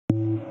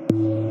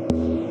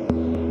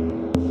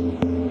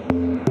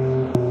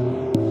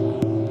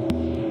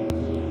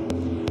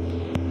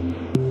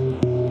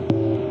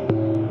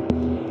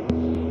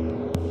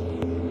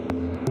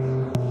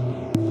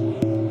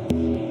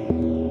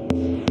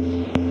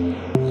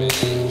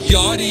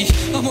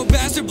I'm a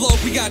bastard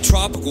bloke, we got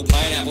tropical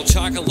pineapple,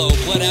 chocolate,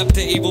 blood up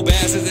to evil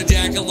bastards, a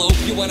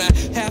jackalope. You want a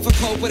half a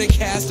coat with a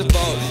cast of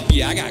boat?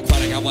 Yeah, I got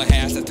chronic, I want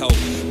half the tote.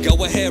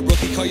 Go ahead,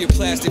 rookie, call your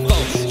plastic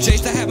boat. Chase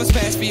the have a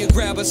smash for you,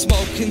 grab a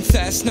smoke,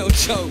 confess, no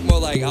joke,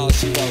 more like all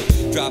she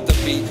wrote. Drop the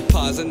beat,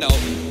 pause a note.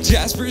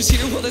 Jasper's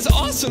here, well that's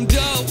awesome,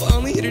 dope.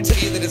 Only here to tell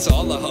you that it's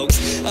all a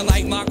hoax.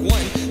 Unlike Mach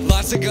 1,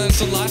 lots of guns,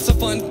 so lots of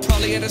fun.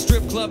 Probably at a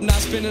strip club,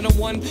 not spending a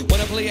one.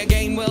 Wanna play a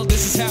game? Well,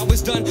 this is how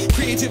it's done.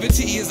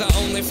 Creativity is our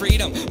only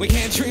freedom. We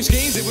can't dream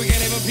schemes if we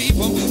can't even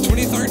people.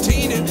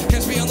 2013 and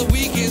catch me on the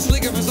weekends,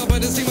 looking for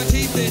somebody to see my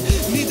teeth in.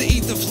 Need to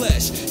eat the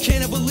flesh.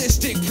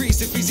 Cannibalistic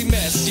priest, if easy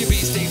mess. Your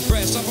beast stay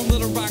fresh. I'm from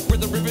Little Rock where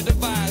the river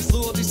divides.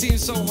 Loyalty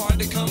seems so hard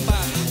to come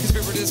by.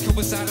 Conspirators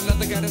coincide,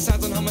 another guy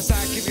decides on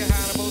homicide. Keep your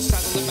high on both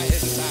sides and lift my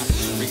head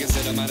inside.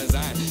 Reconsider my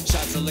design.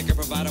 Shots of liquor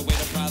provide a way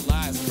to pride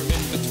lies. From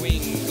in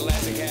between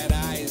glassy cat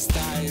eyes,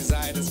 thighs,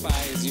 I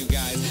despise you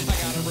guys. I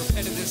got a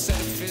repetitive set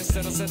of fists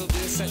that'll settle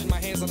this. Setting my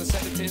hands on the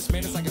sedatives,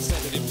 man, it's like a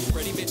sedative.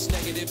 Ready, bitch,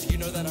 negative. You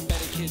know that I'm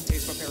better, kid.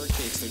 Taste my parrot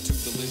cakes, they're too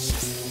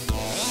delicious. I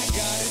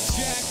got a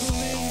jackal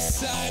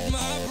inside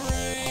my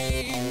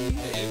brain.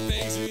 It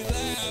makes me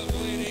laugh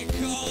when it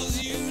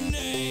calls you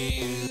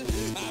names.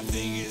 I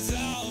think it's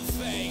all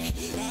fake.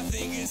 I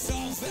think it's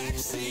all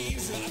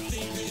vaccines. I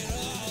think it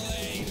all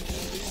ain't.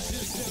 It's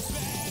just a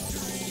bad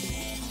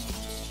dream.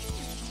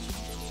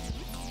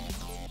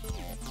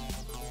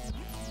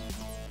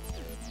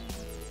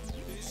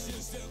 It's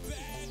just a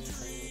bad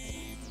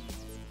dream.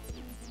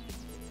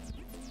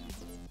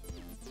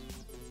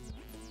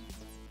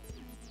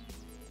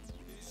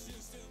 It's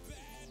just a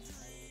bad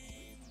dream.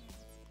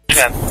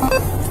 Yeah.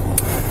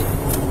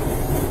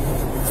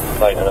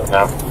 Lighten up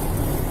now.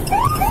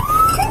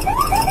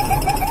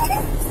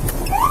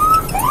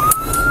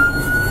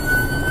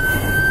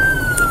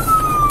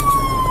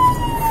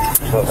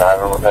 So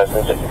driver, we're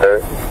passing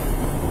 63rd.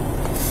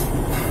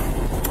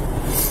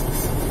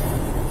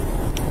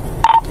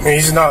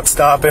 He's not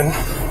stopping.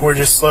 We're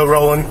just slow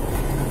rolling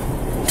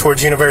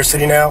towards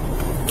University now.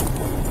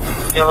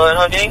 Yellow and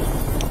holding?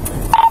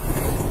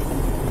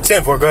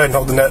 10-4, go ahead and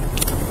hold the net.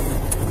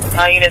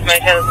 Units,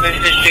 maintain the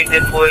smooth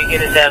restricted for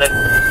units out of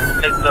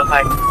Mabelvale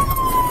Pike.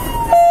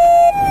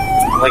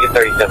 Like a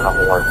 37 on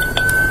the one.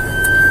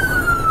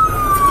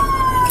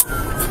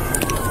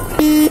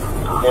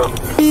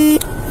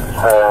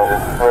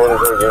 We're going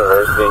to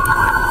University,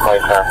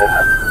 light traffic.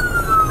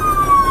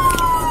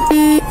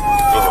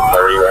 Even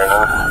 30 right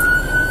now.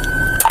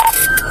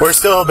 We're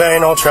still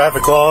obeying all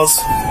traffic laws.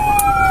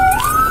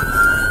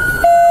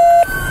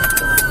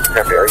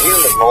 Copy. Are you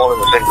in the mall in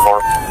the same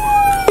form?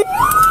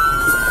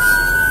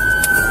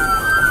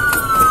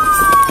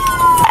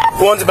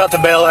 One's about to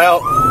bail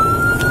out.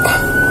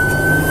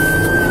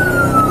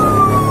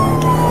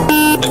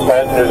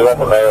 Passengers about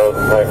to bail.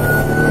 Like,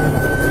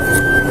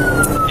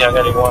 yeah, I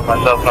got one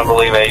myself, and I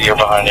believe 8, you're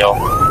behind y'all.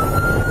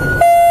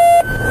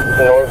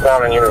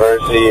 Northbound on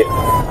University,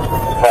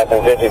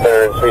 passing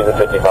 53rd, speeds of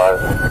 55.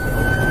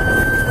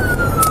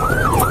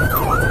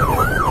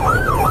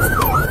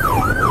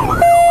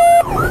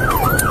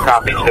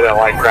 Copy to that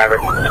light traffic.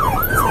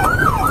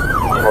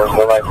 Towards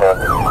the light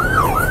traffic.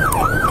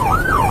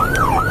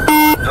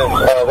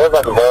 We're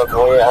about to bail. Can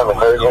we have a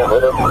third unit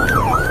with us?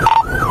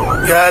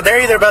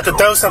 They're either about to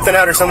throw something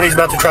out or somebody's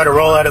about to try to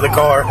roll out of the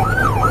car.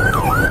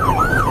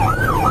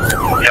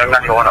 Yeah, I'm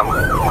not sure what I'm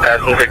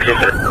passing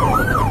 63rd.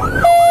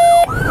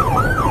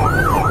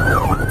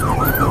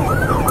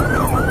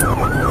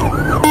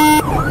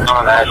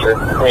 On Asher,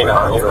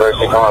 on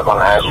University, coming up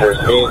on Asher,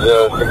 speeds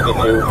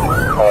 62,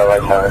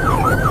 right side.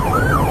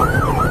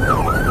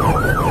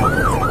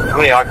 How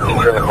many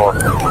occupants are in the car?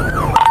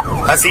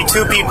 I see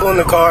 2 people in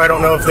the car. I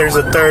don't know if there's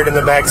a third in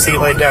the back seat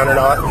laid down or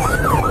not.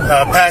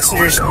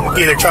 Passengers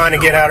either trying to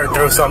get out or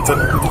throw something.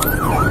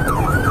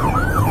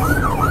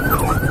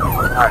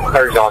 Alright,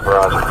 third's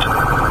authorized.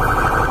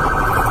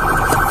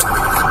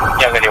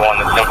 Young anyone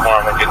that's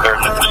informed with your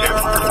third in pursuit.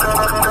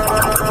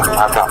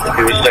 I've got the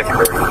 2 is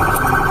secondary.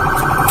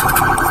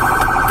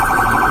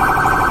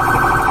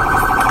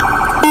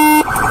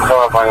 Come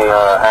up on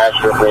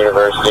Asher from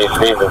University,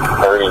 speeds of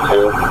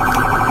 32.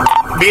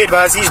 Be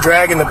advised, he's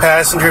dragging the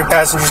passenger.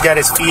 Passenger's got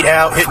his feet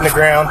out, hitting the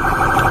ground.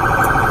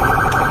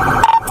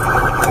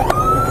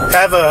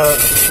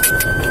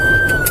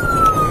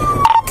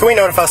 Can we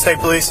notify state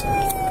police?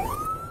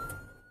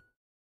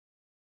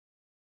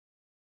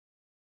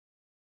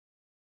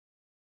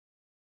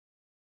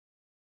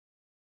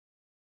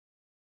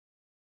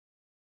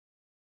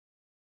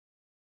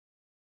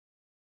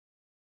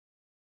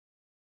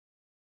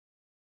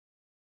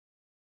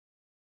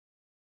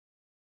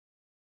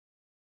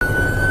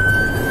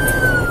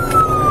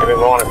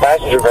 On a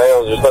passenger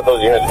bail, just let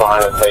those units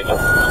behind us take them.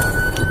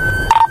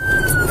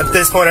 At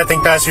this point, I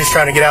think passenger's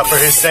trying to get out for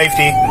his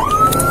safety.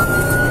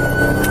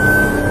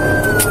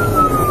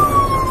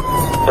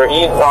 Jasper,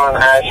 east on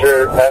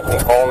Asher, passing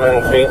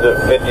Coleman, speeds of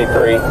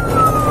 53,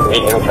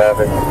 medium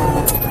traffic.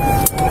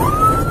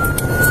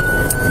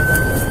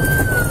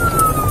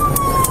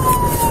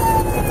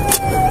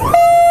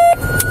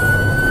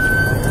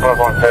 Up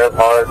on Fair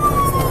Park,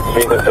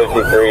 speeds of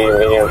 53,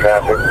 medium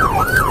traffic.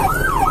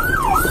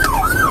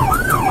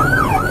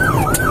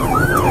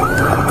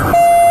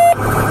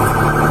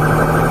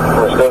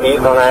 We're still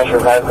east on Asher,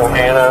 passing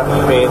Hannah,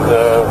 speeds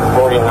of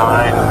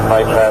 49,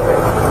 light traffic.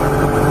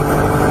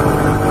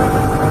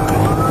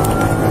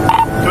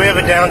 Do we have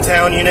a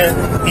downtown unit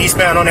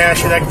eastbound on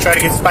Asher that can try to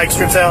get spike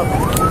strips out?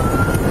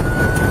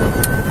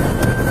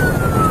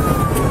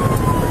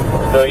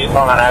 Still east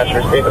on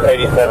Asher, speed of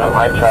 87,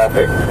 light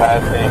traffic,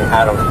 passing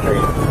Adams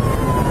Street.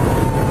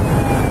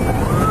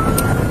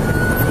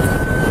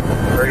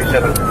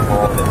 37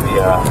 people,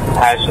 the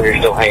passenger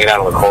still hanging out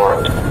on the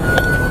car.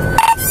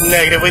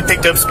 Negative, we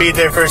picked up speed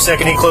there for a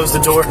second, he closed the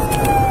door.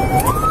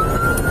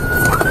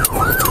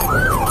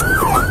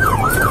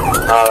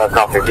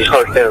 Copy. If he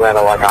starts getting at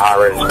like a high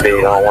rate of speed,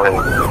 I don't want him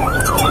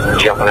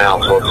jumping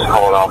out, so let's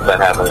call it off if that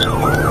happens.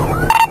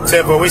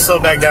 Tempo, we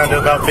slowed back down to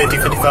about 50,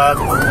 55.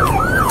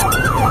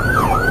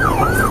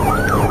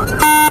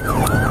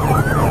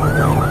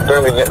 We're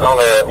going to be getting on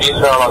the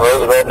eastbound on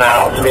Roosevelt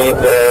now, speed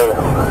of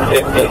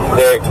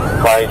 56,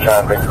 light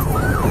traffic.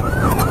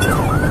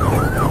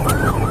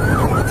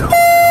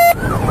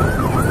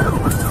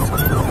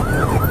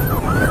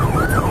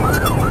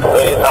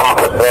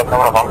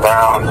 Coming up on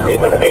Brown,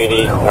 speed of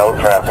 80, no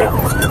traffic.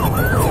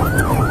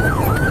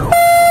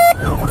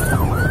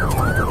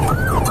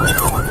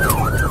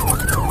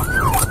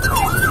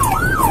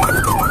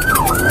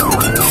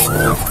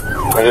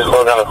 We just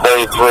slowed down to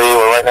 33,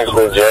 we're right next to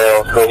the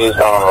jail, still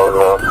eastbound on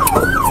Roosevelt.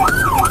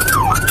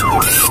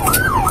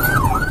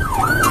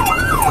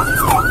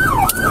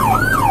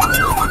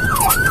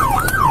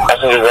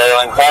 Passenger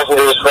Wayland,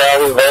 passenger is foul,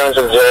 he's bailing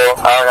to the jail.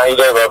 Oh no, he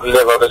gave up,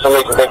 but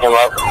somebody can pick him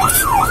up.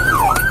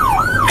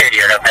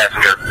 That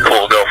passenger,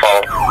 full go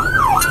fall.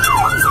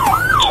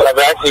 So I've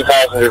actually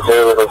passenger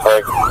too, it looks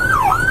like.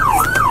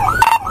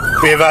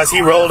 We advise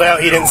he rolled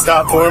out, he didn't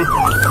stop for him.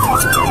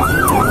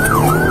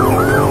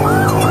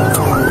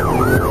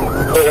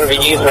 We're going to be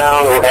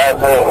eastbound, we're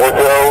passing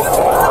Woodrow,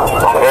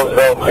 on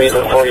Roosevelt, speed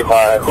of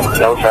 45,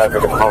 no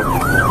traffic at home.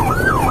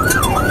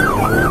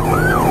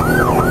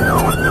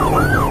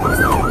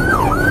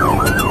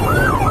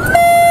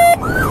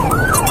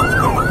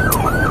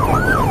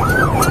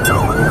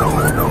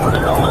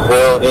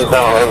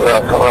 Eastbound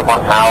Roosevelt, coming up on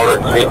Howard,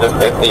 speed of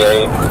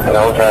 58,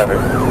 no traffic.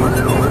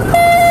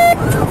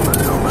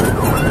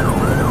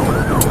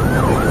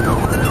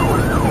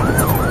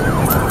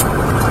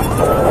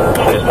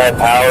 Just had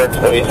Howard,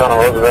 so eastbound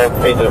Roosevelt,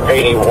 speed of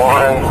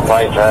 81,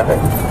 light traffic.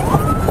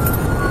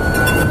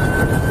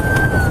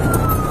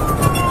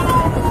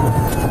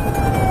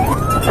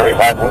 We're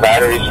passing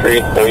Battery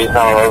Street, so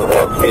eastbound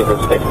Roosevelt, speed of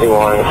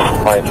 61,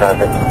 light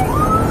traffic.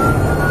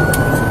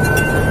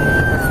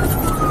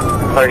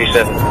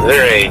 37, is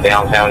there a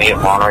downtown unit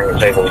monitoring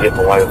that's able to get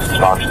away with some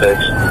stock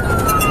sticks?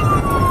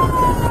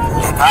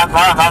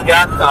 I've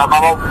got some.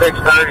 I'm on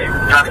 630,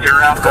 trying to get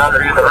around the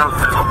other end of the road.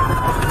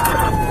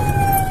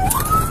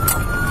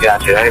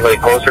 Gotcha. Anybody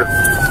closer?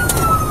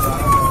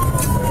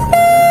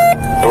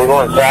 So we're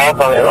going south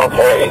on the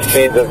MLK,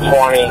 speeds of 20,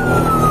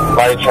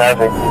 light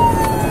traffic.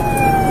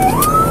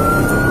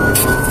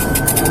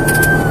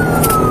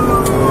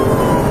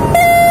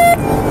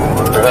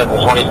 We're heading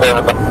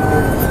 27.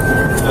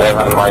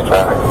 7 light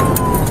traffic.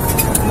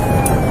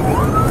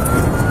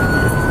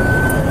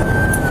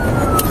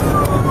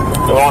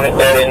 We want it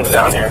dead ends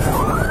down here.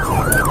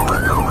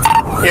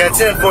 Yeah,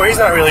 10-4, he's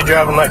not really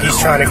driving like he's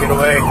trying to get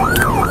away.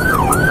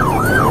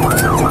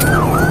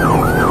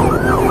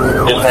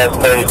 Just has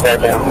 30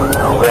 seconds.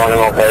 Still on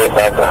MLK,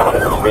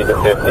 southbound, speed of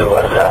 50,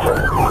 light traffic.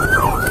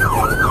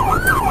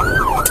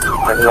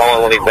 And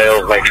only when he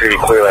bails, make sure you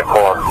clear that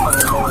car.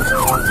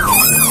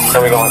 So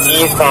we're going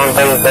east on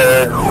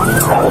 33rd,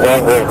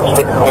 Denver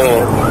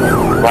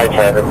 16, light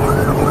traffic.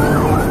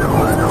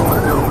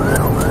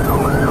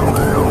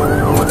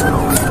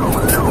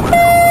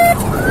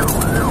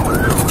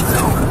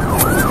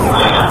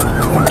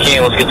 Okay,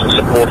 let's get some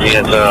support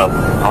units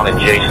on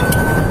adjacent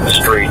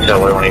streets, that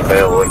way when he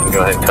bails, we can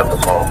go ahead and cut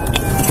this off.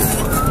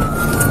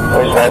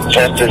 Where's that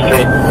Chester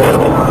Street?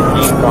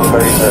 East on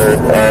 33rd,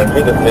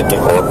 speed of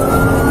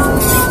 54.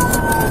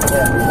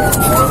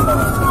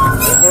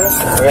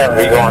 We're going to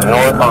be going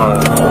north on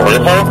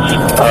River,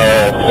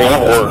 speed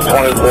of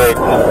 26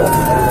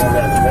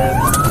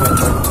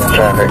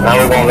 traffic. Now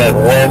we're going back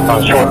west on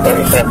short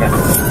 32nd.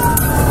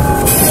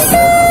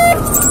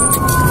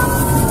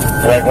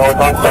 Back north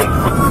on 6th.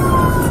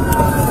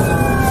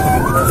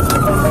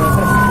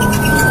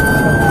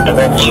 And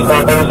then east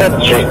on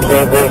 37th Street,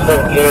 speed of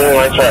 17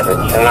 light traffic.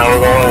 And now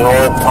we're going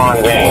north on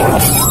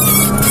Gaines.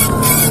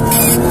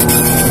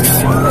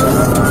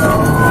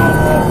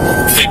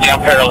 Down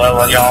parallel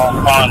with y'all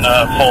on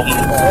Fulton.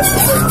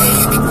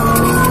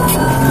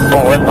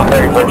 Going west on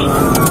 31st.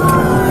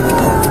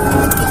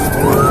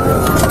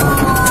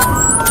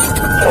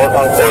 North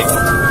on 6th.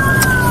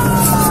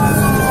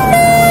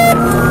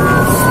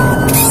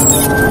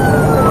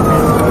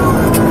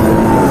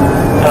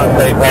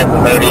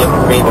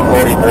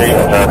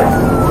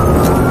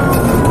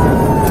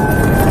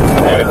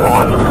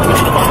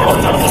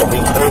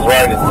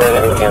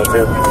 -7 again,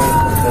 too.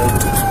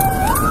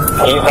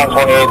 He's on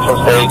 28 from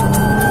state.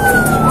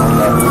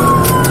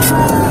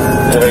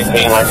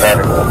 18 like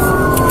traffic.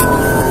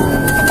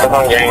 That's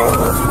on game.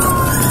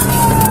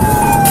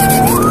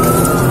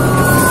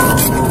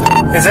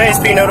 Is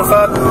ASP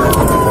notified?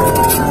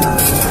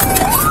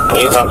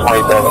 He's on 27.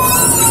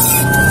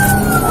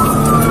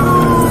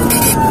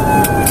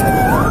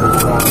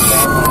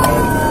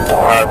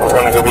 Alright, we're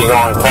going to be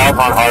going south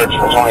on Arch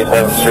from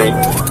 27th Street.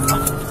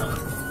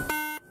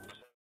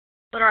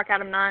 Little Rock,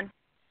 Adam 9.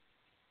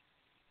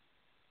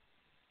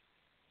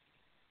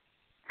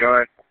 Go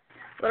ahead.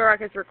 Little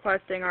Rock is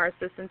requesting our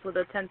assistance with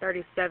a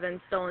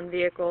 1037 stolen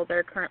vehicle.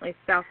 They're currently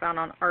southbound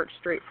on Arch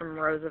Street from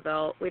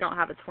Roosevelt. We don't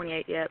have a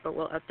 28 yet, but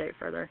we'll update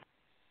further.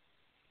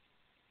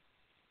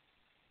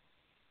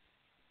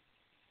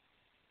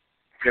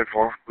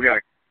 10-4. We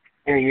got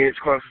any units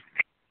close?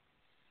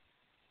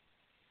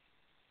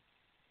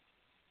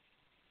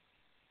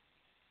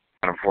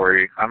 I'm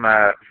 40. I'm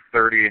at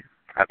 30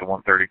 at the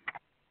 130.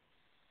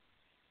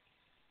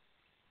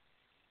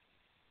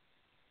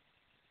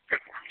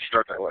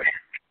 Start that way.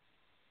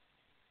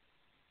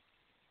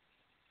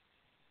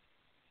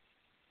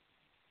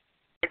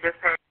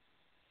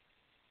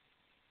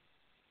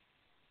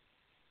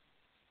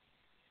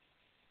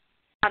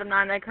 Adam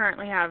 9, they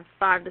currently have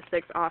 5 to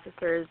 6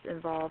 officers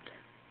involved.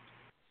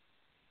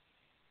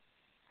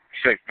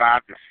 You say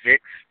 5 to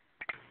 6?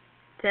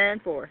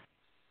 10-4.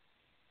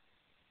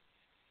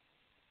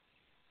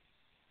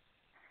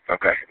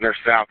 Okay, they're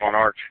south on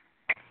Arch.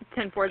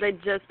 10-4, they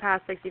just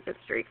passed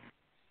 65th Street.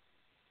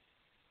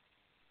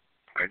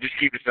 Okay, just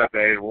keep us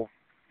updated. We'll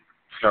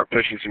start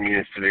pushing some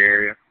units to the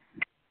area.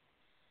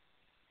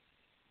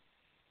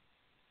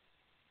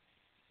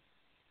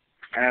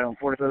 Adam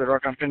 4 to the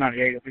Rock on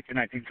 1098, it'll be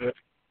 219 to it.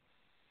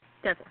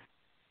 10-4.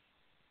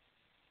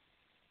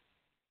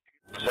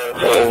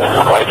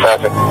 Light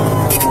traffic.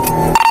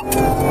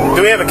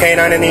 Do we have a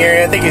canine in the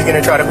area? I think he's going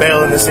to try to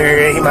bail in this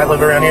area. He might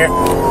live around here.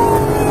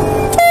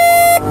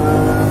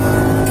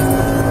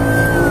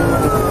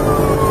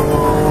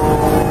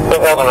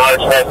 On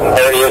Arch, passing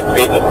 38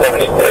 feet to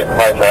 76,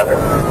 light traffic.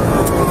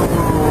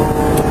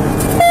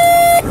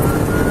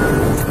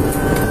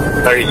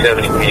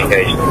 3070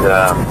 communications,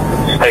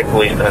 state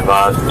police been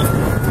advised.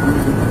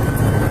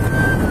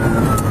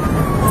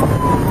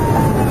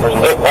 There's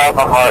no south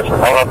on Arch, we're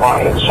hold up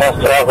on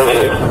Chester, I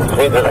believe,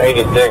 speeds of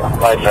 86,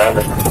 light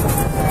traffic.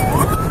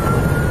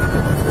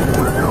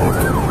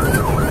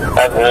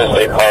 That's an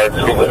interstate card,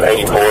 speeds of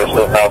 84,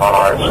 still south on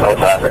Arch, no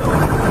traffic.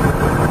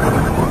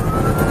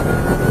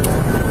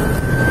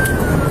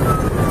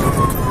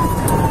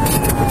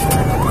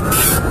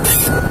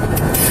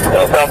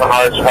 South on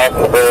Arch,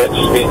 passing the bridge,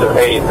 speeds of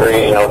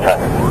 83, no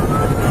traffic.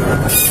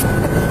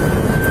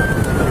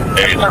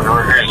 83,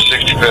 we're here at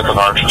 65th on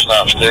Arch,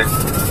 stop stick.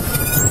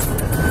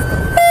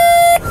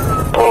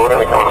 Well, we're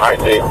going to come high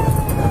T.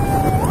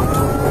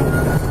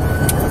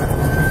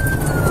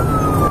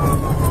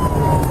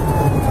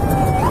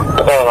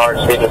 South on Arch,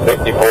 speeds of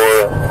 64,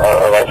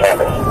 light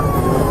traffic.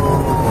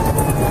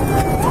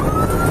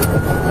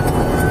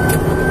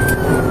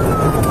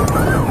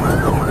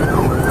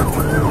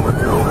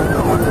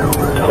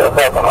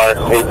 South on Arch,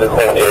 speeds of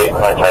 78,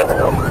 light traffic.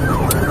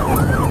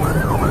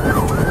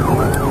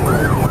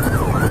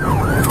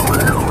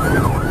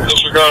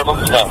 Disregard,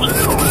 let's stop.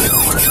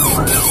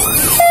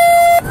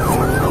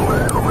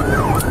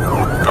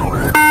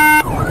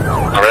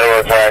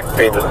 Railroad track,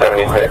 speeds of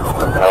 76,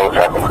 no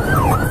traffic.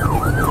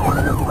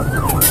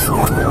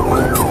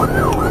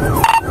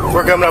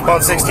 We're coming up on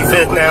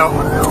 65th now.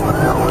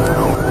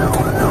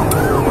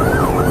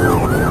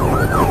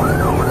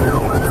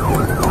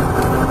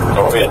 So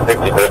we'll be at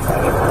 65th,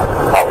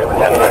 probably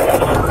 10 minutes,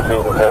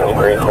 speeds of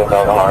 73, so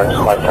South on Arch,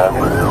 light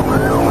traffic.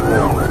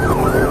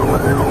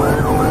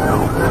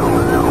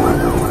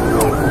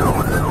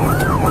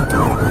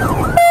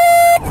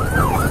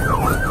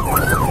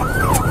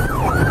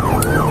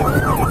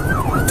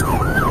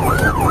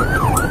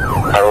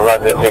 I will run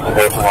this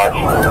 65th March,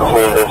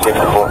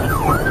 264.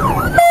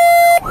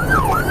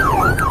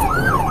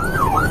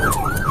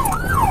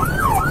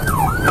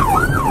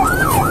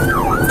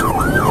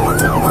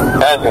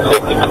 Passing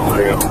 65th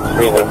Street,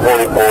 speeds of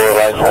 44,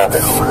 light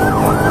traffic.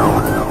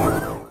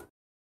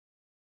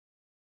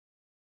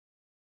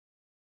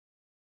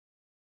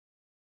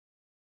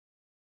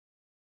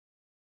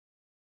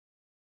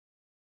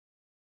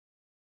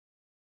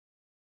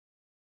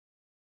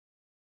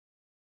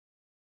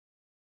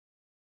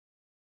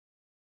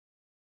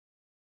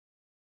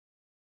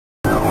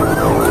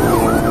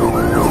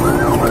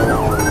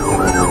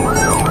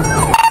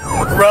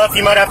 Rough,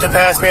 you might have to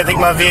pass me. I think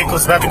my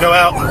vehicle's about to go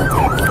out.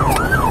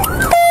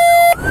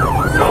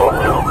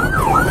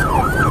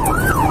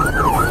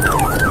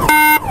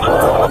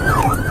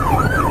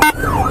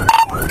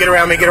 Get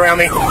around me, get around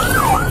me.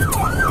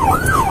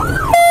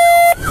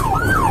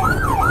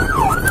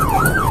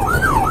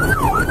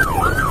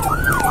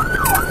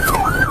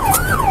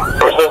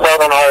 We're still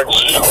south on Arch,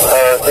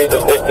 speeds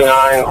of 59.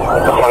 I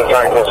want to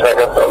try and catch back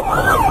up though.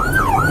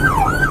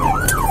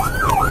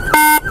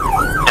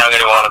 I'm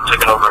going to want to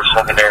take an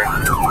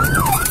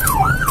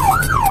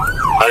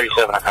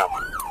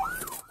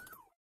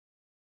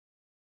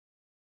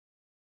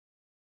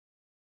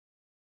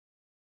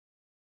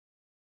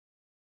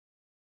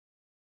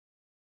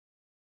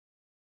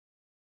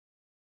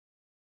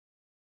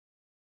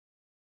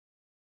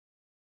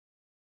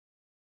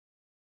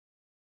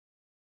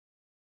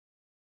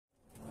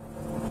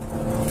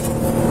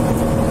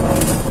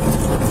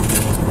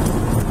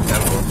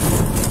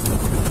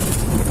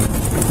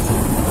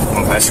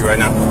you right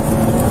now.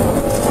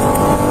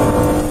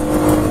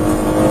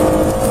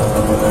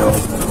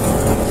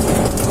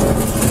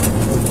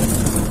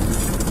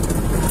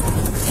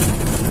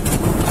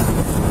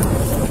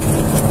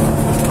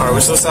 Alright, we're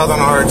still south on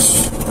the arch.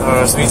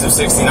 Speeds of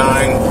 69.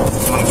 I'm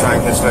going to try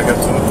and catch back up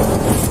to him.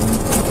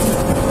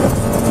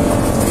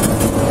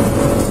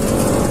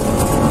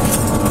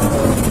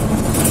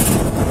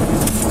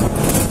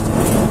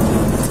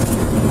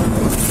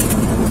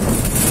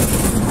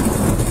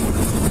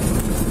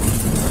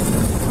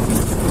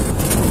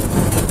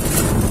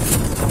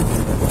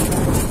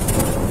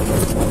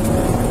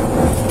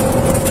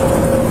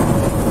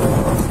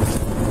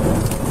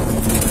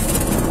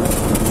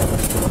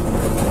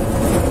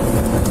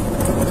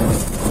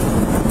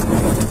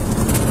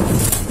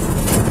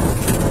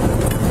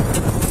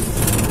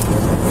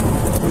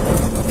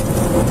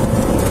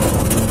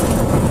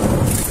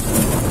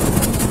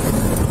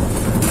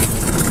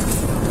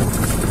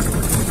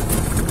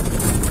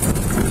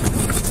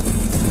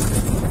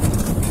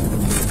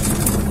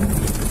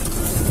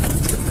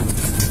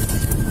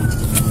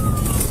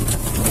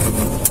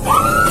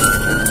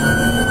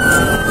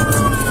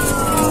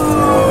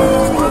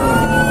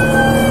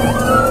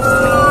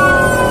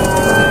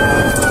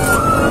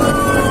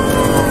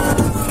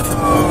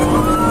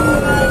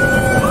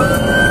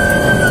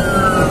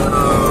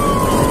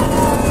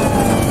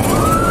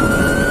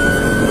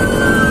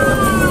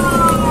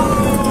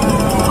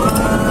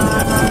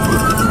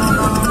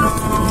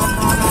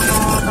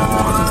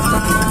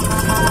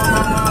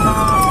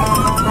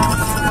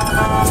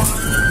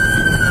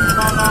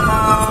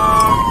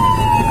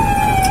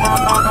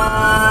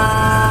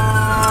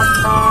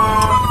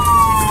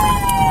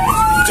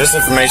 Just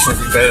information if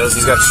he fails,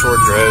 he's got short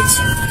dreads.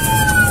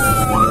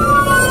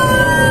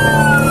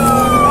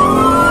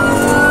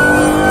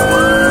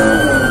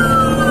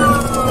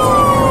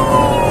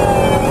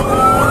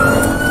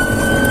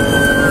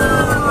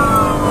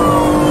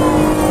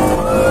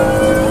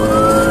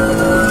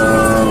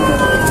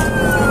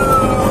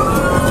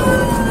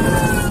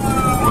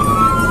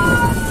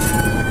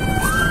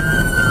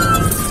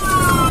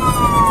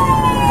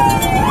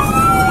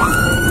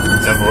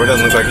 10-4, it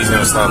doesn't look like he's going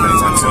to stop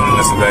anytime soon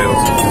unless he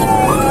bails.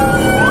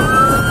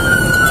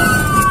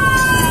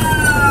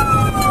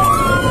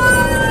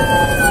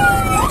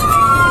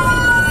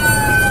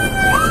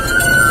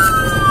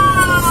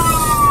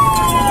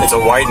 It's a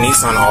white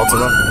Nissan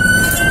Altima.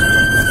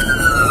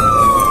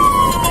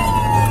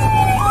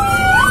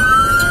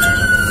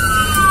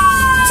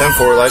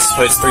 (10-4), license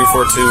plates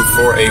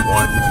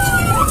 342481.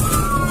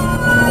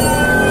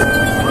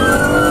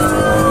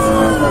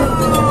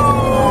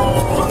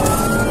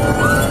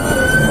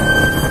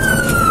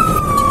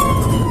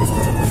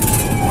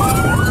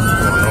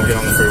 Don't get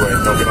on the freeway.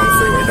 Don't get on the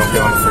freeway. Don't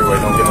get on the freeway.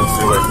 Don't get on the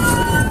freeway.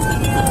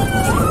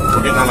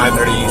 We're getting on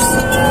I-30 East.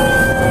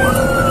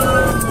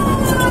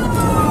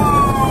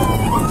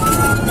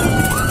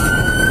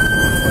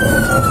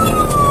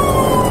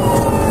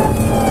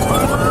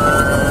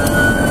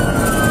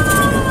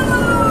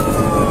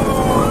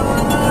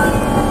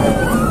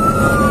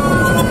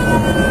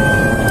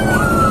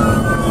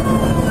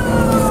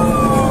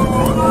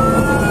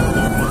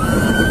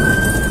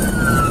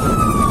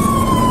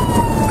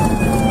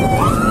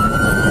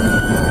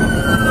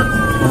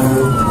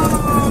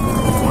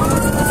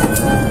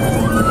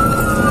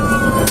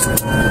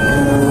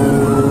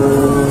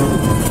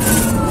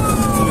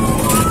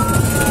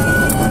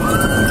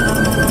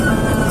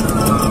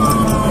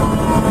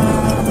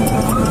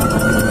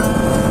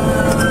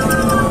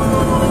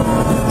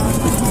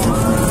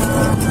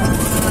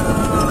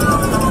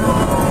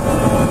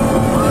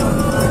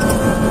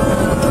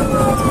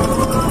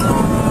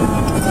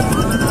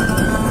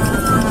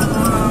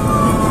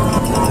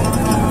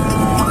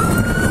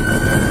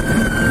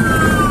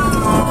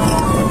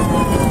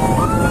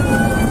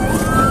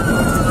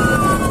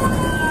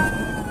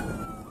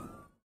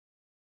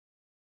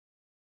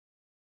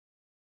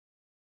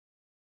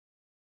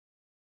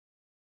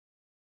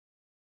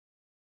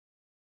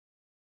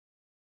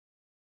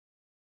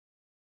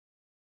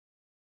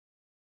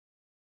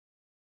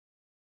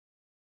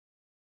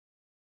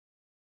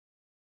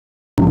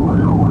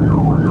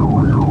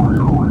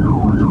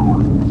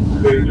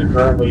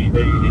 Currently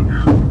need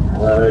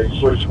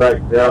switch back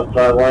to the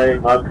outside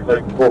lane. I'm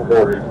taking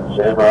 440.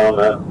 Stand by on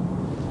that.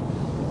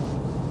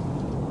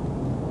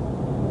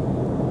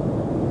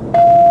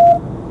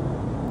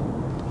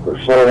 We're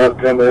slowing up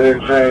coming to the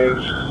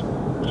interchange.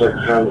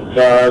 Second time to the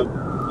side.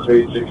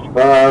 Speed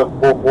 65.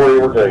 440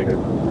 we're taking.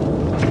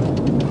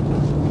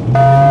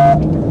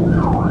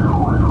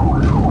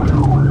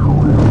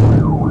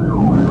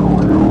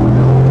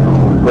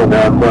 Go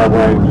down outside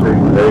lane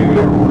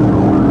 680.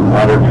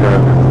 Auto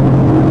traffic.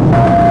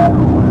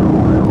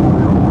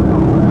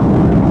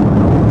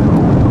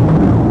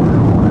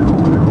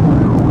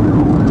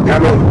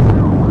 Coming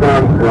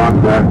down front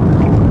back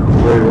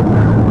to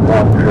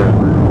off trip.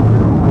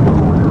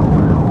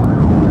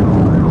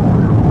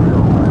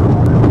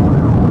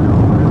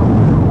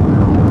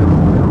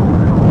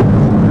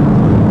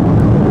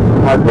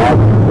 My box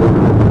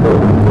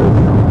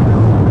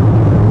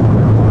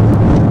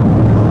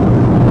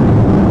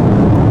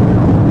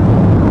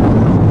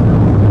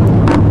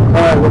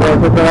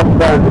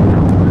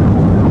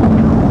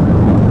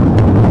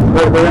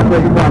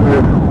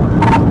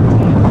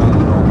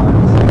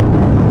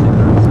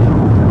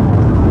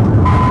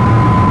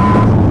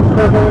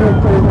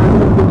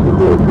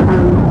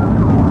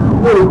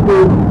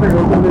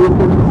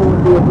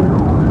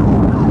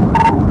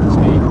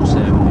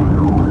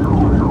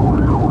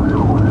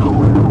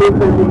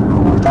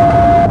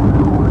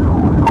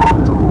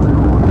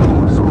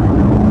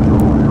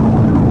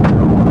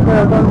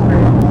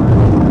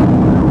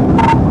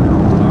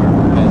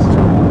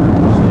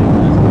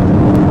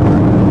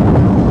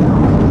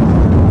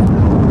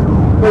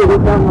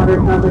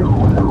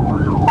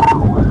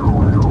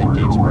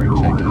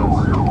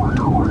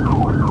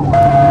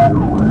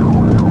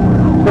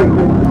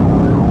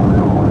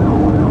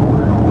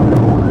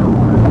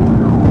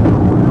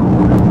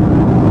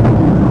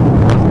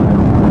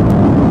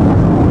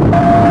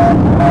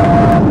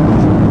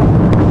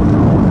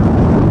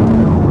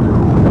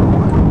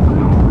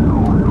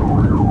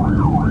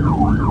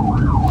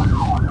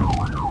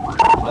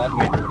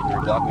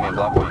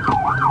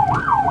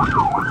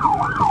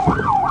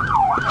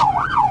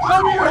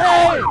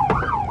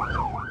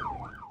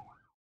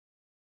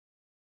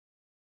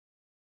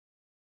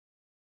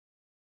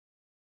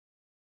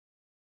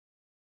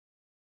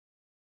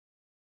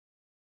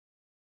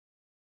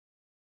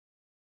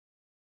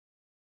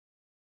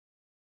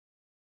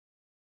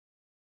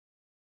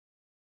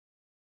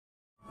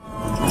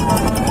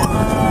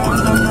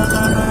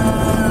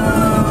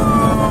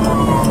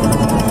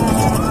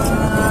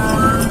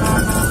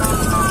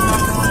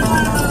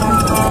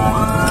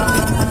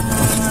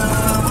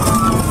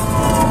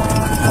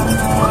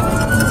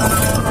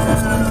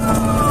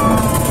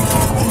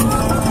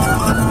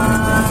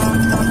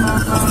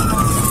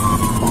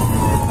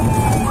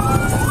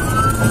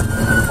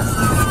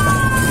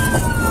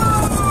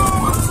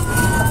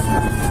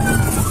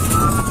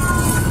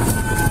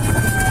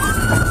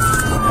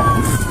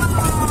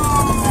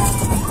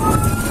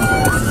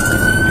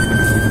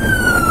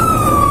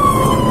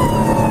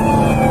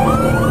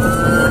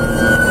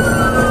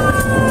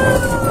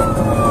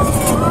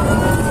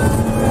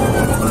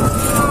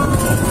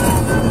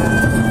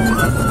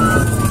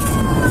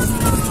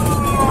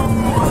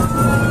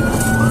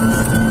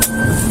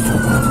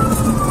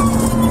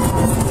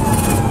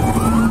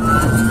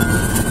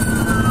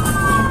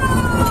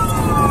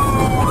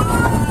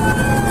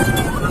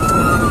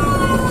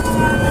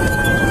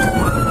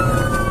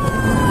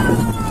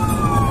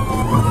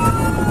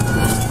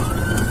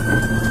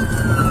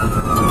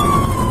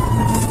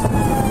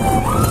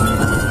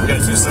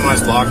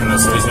Semi's blocking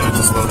us, so he's gonna have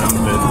to slow down a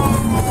bit.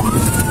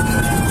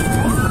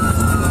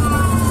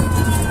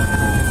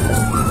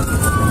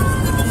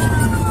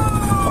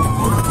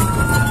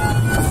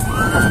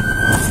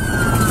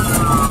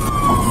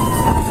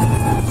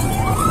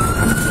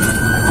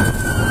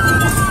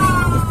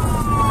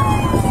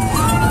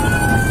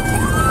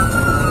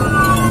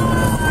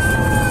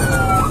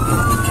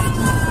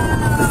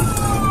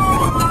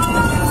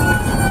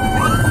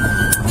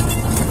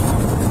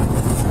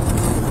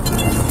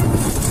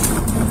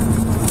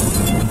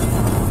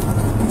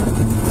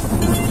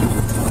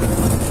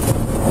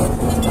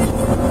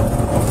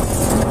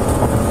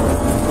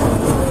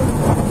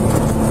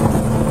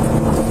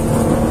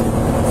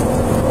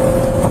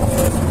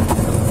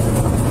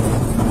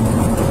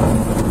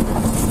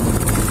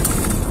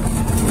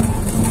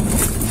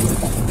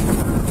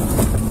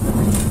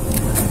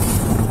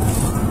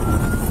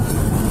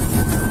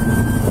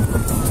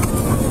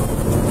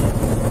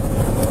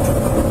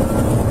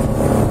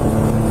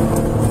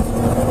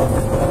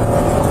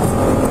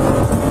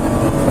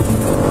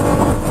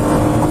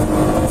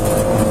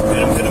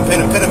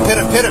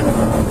 Hit him.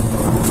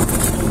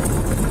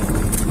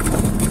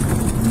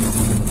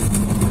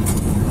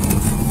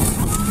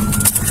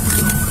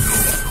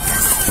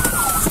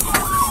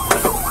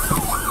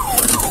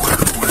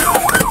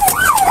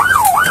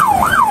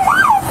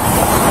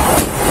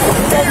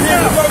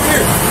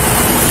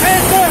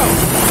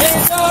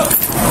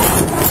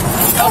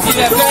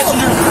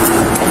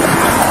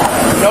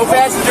 No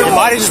passenger. You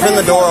might have just been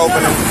the door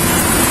opening.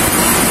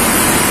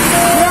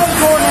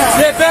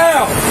 Step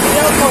out.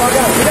 Get out the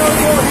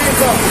door.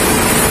 Hands up.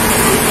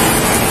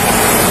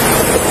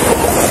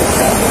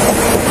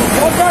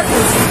 Walk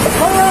backwards.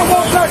 Come around,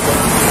 walk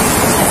backwards.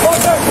 Walk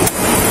backwards.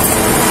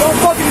 Don't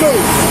fucking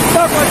move.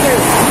 Stop right there.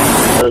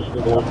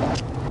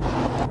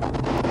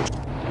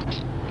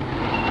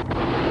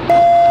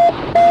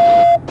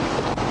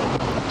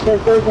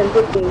 There's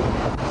 15.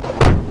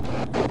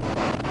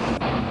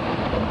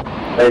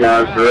 Hey,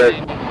 now it's direct.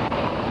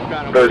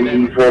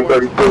 34,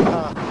 32.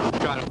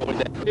 Trying to avoid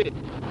that pit.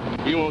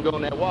 You won't go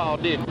on that wall,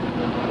 did you?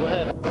 What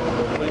happened?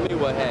 What do you mean,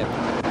 what happened?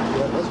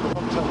 Yeah, that's what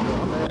I'm talking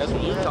about, man. That's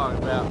what you're talking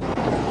about.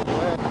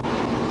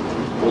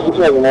 You can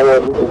take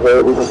another one.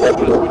 We can take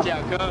it. Watch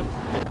out, cuz.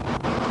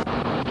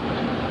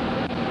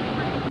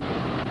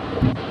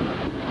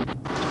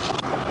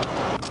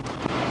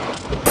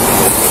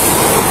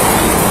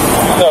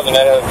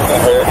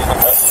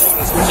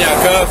 Watch out,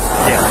 cuz.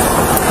 Yeah.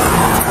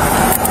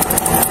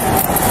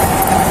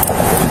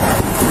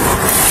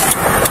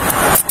 1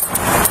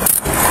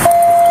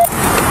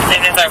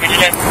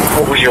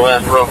 What was your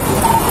last row?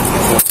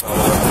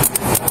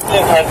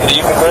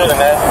 You can put it in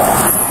that.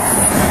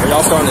 Are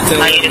y'all starting to tell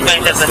you?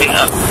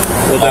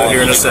 We'll do it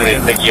here in a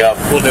second. Pick you up.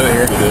 We'll do it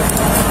here.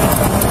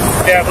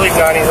 Yeah, I believe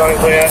 90's on his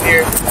way out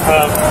here.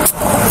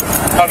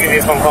 I'll give you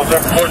a phone call, sir.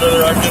 I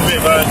can be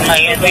advised.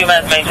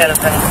 maintain a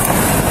second.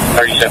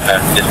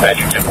 37,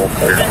 dispatcher, temple.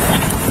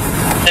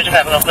 Central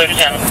Capital, clear the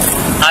channel.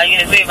 All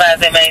units be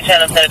advised that main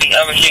channel is going to be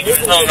unrestricted.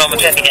 Resume normal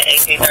traffic at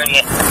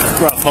 1838.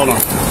 Ruff, hold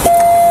on.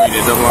 You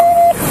did double up.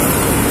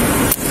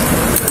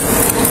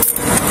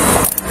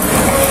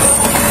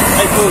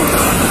 Hey, Pooh.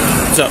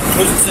 What's up?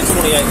 Who's at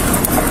 628?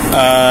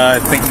 I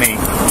think me.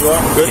 You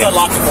are? Good. Yeah.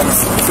 Lock it,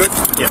 boys. Good?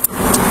 Yeah.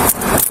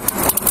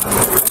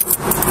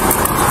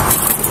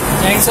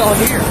 It's all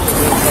here.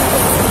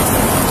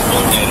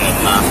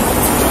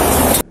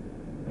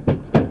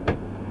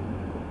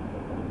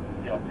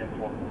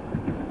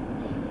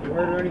 You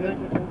heard or anything?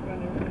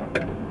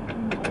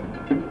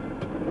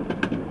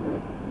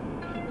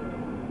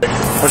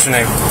 What's your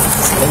name?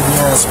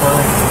 Davion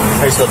Spurring.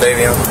 How you spell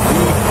Davion?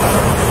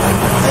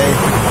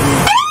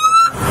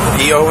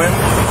 E-O-N?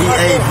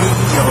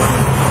 D-A-V-E-O-N.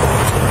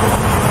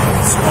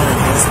 Spurring.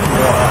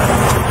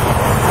 S-P-R-I-N-G.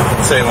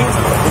 Say it one more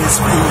time.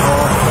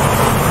 S-P-R-I-N-G.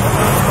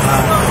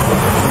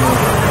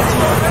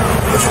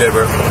 What's your date of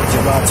birth?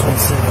 July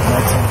 27,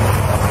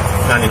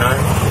 99?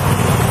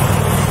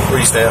 Where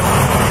you stay at?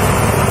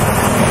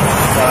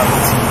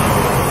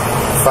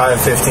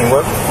 515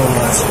 what?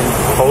 Whole Street.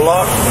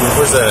 Pollock?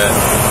 Where's that at?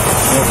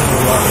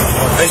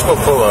 How do you spell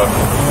Pollock? I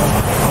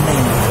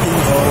mean,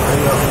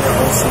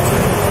 P-O-L-L-O-C-K.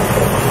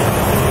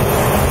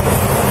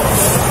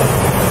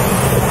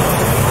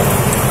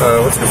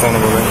 What's your phone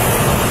number, man?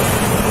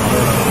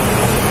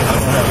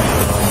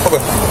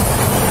 Okay.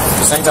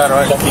 Just hang tight,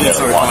 alright? You didn't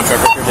show your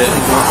contract record, did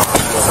you?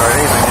 Sorry,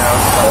 anything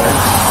else?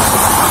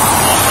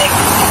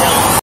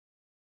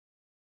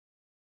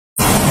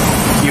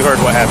 You heard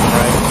what happened,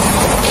 right?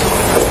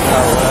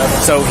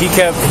 So he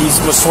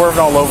was swerving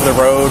all over the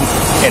road,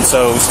 and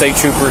so state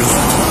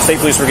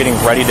police were getting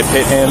ready to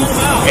pit him,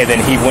 and then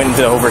he went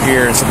into over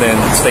here, and so then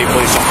state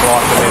police just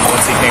blocked him in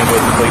once he came to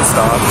a complete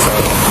stop, so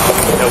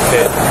no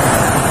pit.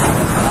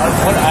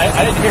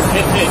 I didn't hear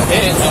pit.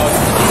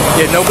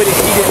 Yeah, nobody,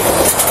 he didn't.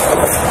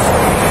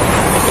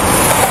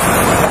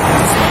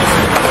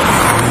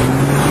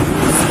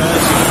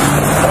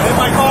 In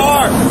my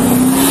car!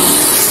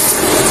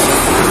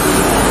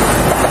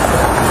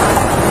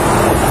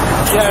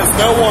 Yes,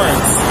 no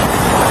warrants.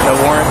 No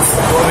warrants?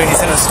 Well, I mean,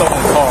 he's in a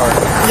stolen car.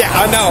 Yeah,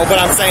 I know, but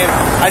I'm saying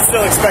I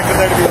still expected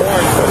there to be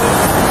warrants.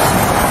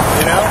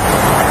 You know?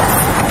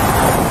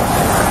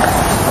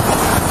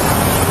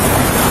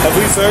 Have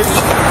we searched?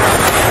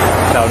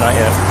 No, not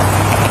yet.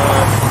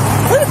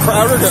 Where did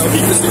Crowder go? He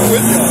just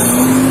quit.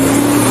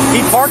 He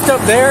parked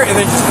up there and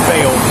then just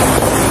bailed.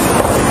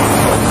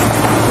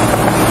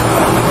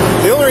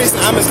 The only reason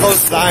I'm as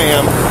close as I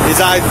am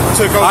is I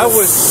took over. I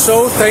was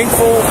so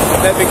thankful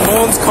that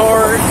McMullen's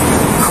car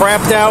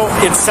crapped out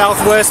in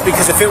Southwest,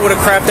 because if it would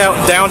have crapped out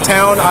in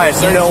downtown, I had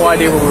no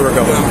idea where we were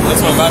going.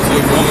 That's what I'm about to do.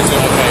 If you want me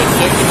to, okay.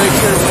 Check to make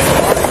sure it wasn't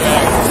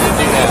carjacked. Didn't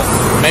do that.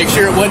 Make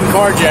sure it wasn't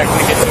carjacked when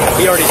it gets to it.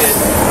 He already did.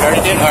 You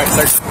already did? Alright,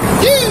 search.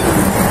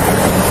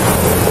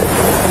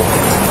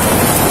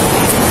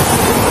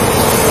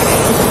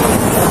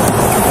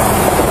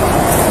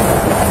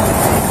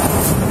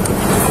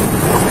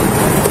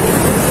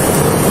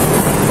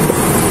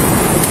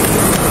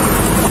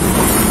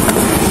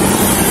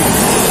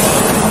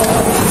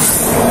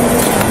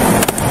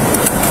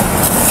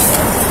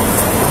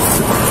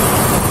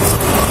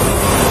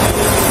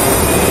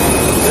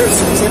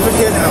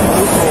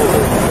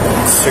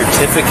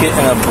 Certificate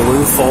in a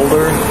blue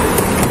folder?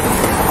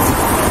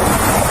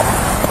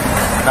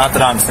 Not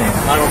that I'm seeing.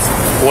 I don't see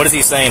it. What is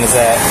he saying is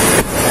that?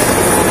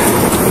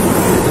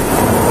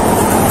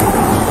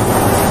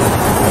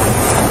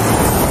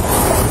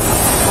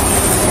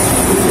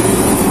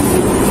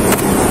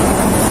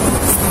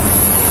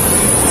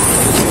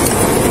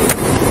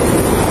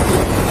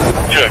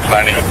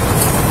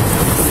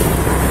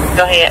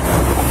 Go ahead.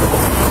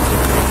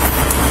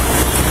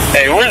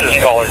 Hey, where's this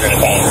caller going to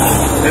be?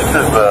 This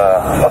is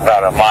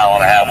about a 1.5 mile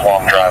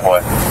long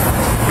driveway.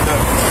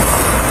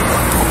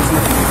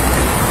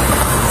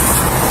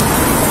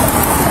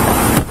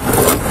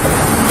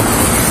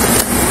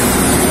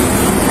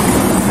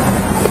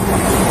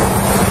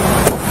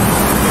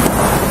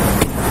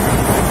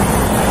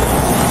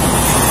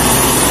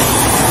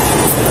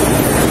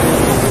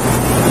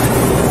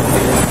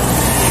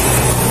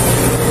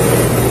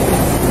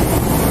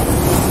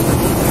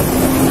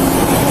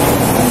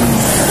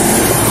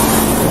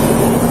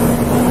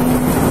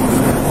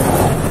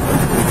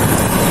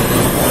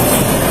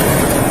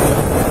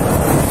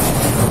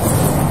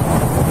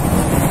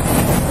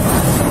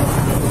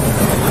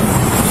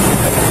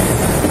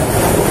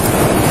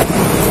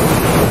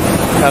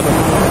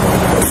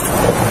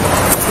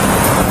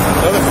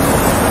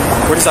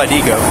 Where does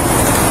ID go?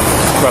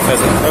 Rough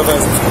hasn't.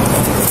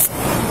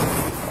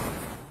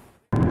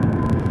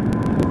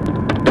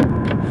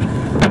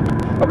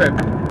 Okay,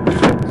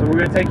 so we're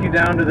going to take you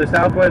down to the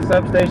Southwest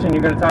substation.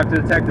 You're going to talk to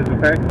detectives,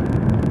 okay?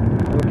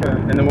 Okay.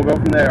 And then we'll go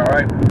from there, all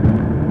right?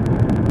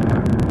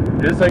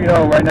 Just so you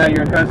know, right now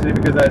you're in custody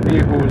because that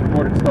vehicle was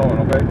reported stolen,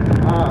 okay?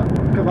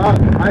 Because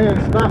I ain't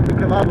stopped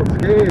because I was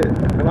scared.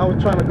 And I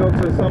was trying to go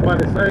to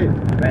somebody safe.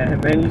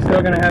 Man, you're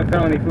still going to have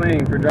felony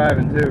fleeing for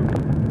driving, too.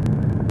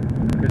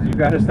 Because you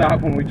got to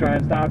stop when we try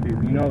and stop you.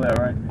 You know that,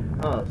 right?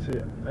 Oh,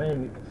 shit. I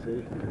ain't even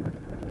see.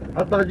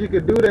 I thought you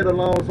could do that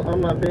alone, so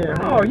I'm not being hurt.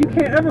 Oh, you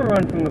can't ever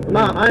run from the police.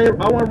 Nah, I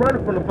wasn't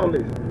running from the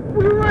police.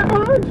 We were right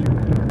behind you.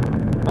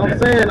 I'm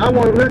saying I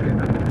want to look.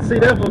 See,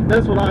 that's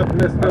what I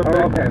messed up.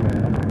 Oh, okay,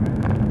 man.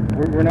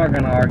 We're not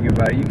going to argue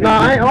about it. You can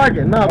I ain't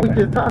arguing. No, we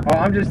just talking. Oh,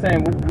 I'm just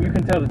saying, you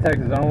can tell the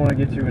Texas. I don't want to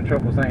get you in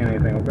trouble saying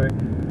anything, okay?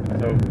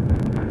 So.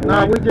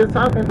 Nah, we just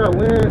talking about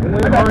we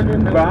ain't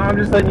arguing. But I'm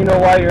just letting you know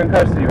why you're in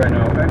custody right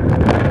now, okay?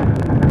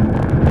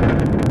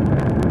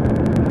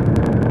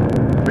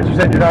 But you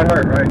said you're not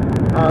hurt, right?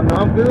 No,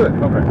 I'm good.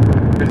 Okay.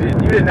 Because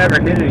you didn't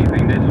ever hit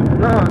anything, did you?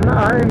 No,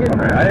 I ain't hit.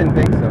 Okay, I didn't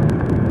think so.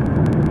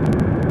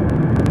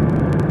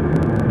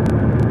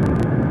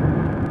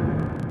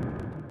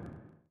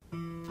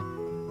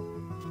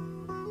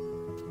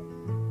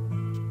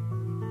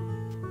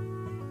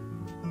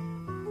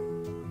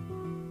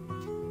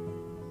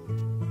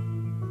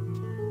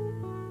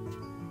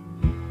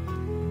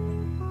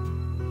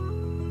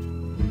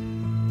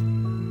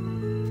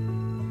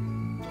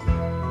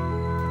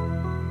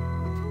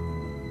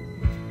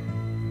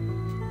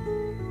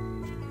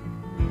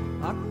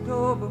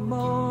 October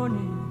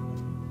morning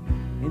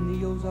in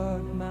the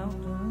Ozark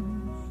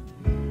Mountains,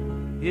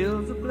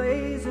 hills are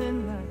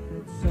blazing like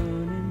that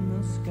sun in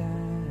the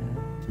sky.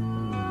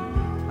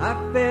 I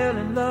fell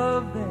in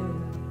love there,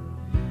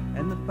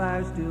 and the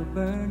fire's still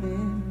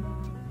burning,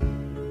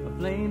 a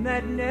flame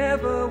that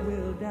never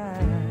will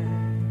die.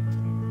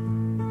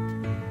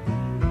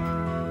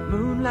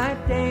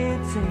 Moonlight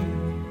dancing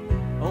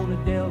on a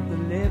Delta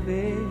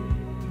levee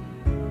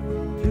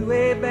to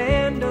a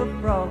band of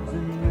frogs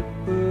and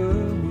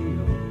whippoorwills.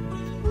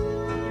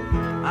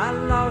 I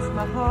lost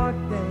my heart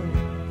there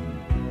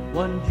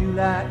one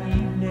July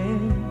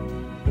evening,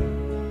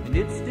 and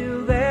it's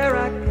still there,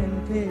 I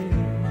can tell.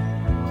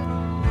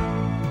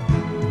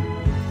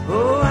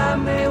 Oh, I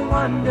may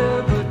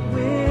wander, but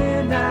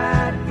when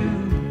I do,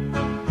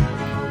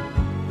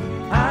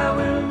 I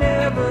will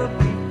never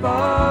be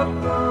far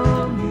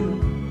from you.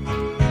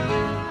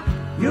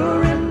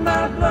 You're in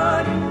my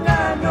blood, and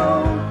I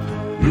know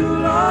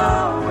you'll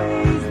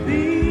always be.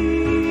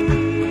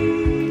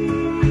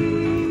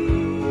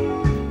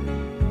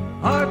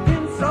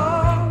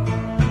 Arkansas,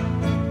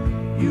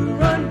 you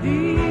run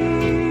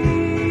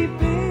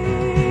deep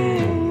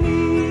in me.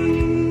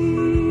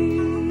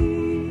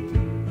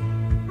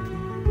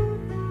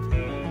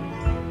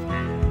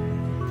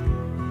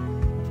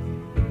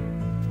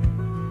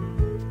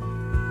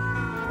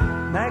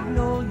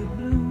 Magnolia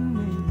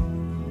blooming,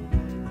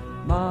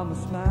 mama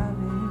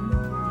smiling,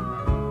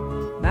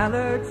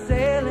 mallard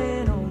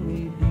sailing on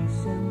a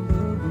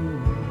December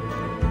wind.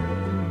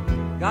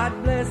 God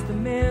bless the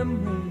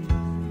memories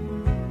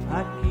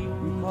I keep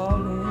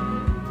recalling,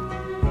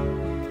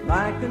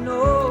 like an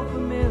old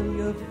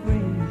familiar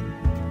friend.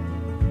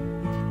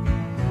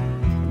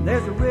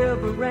 There's a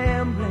river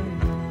rambling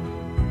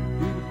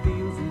through the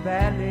fields and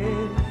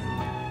valleys,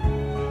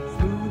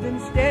 smooth and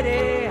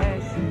steady as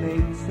she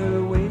makes her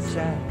way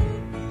south.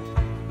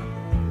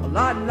 A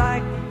lot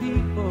like the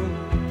people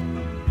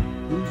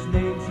whose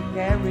name she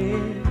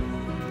carries.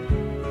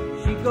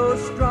 She goes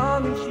strong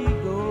and she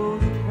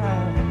goes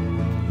proud.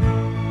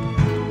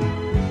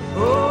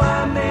 Oh,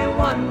 I may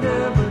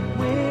wander, but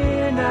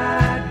when I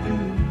do,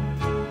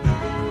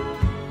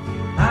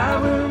 I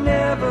will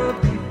never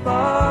be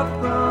far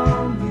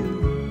from you.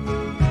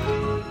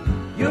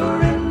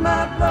 You're in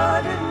my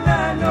blood, and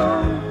I know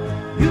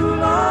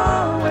you'll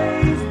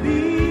always be.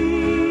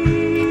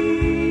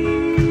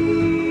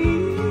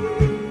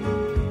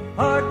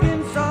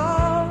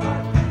 Arkansas,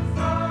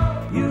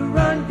 you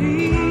run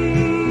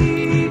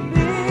deep in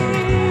me.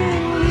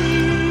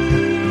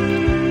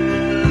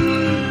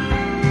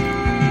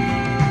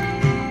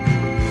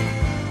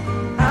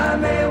 I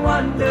may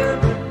wander,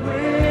 but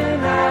when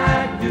I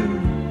do,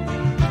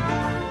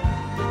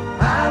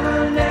 I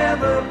will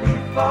never be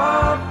far